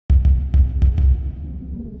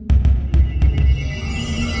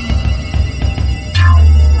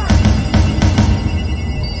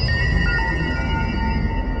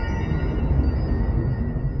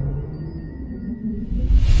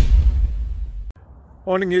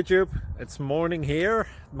Morning YouTube, it's morning here.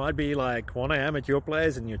 It might be like 1 a.m. at your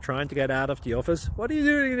place and you're trying to get out of the office. What are you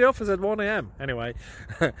doing in the office at 1 a.m? Anyway,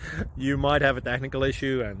 you might have a technical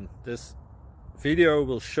issue and this video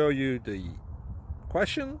will show you the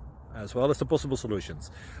question as well as the possible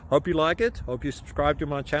solutions. Hope you like it, hope you subscribe to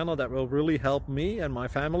my channel. That will really help me and my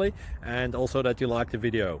family, and also that you like the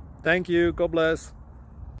video. Thank you, God bless.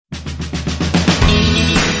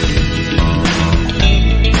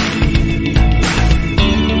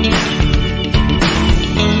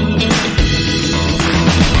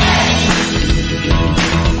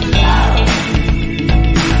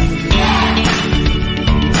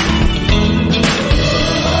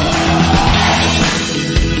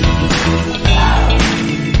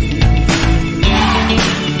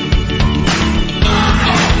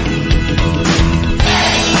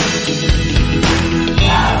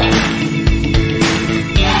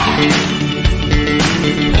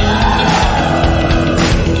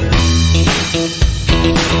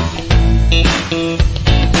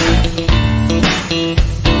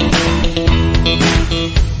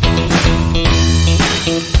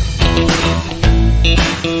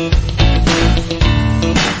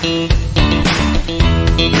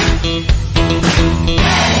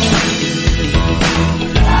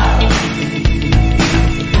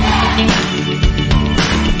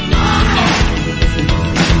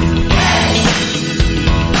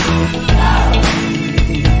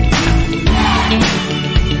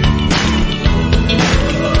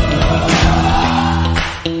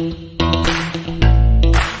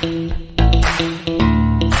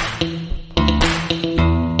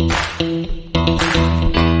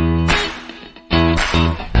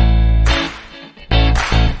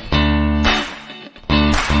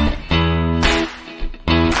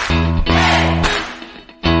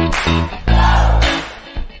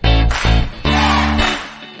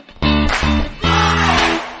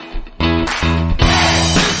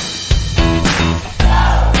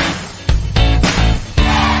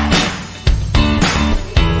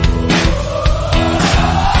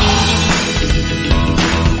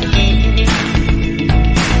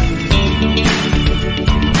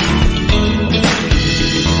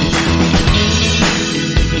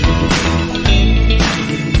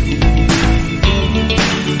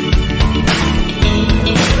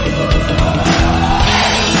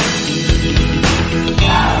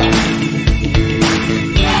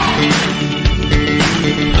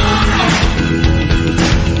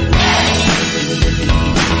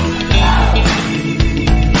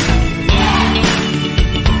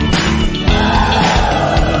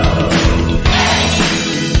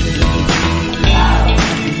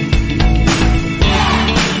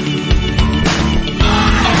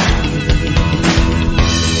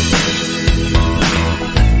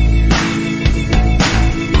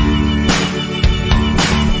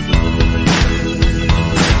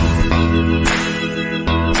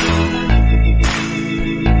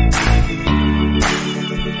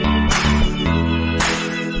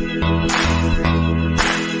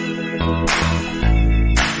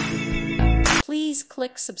 Please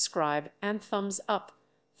click subscribe and thumbs up.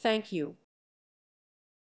 Thank you.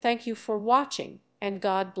 Thank you for watching, and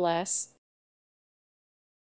God bless.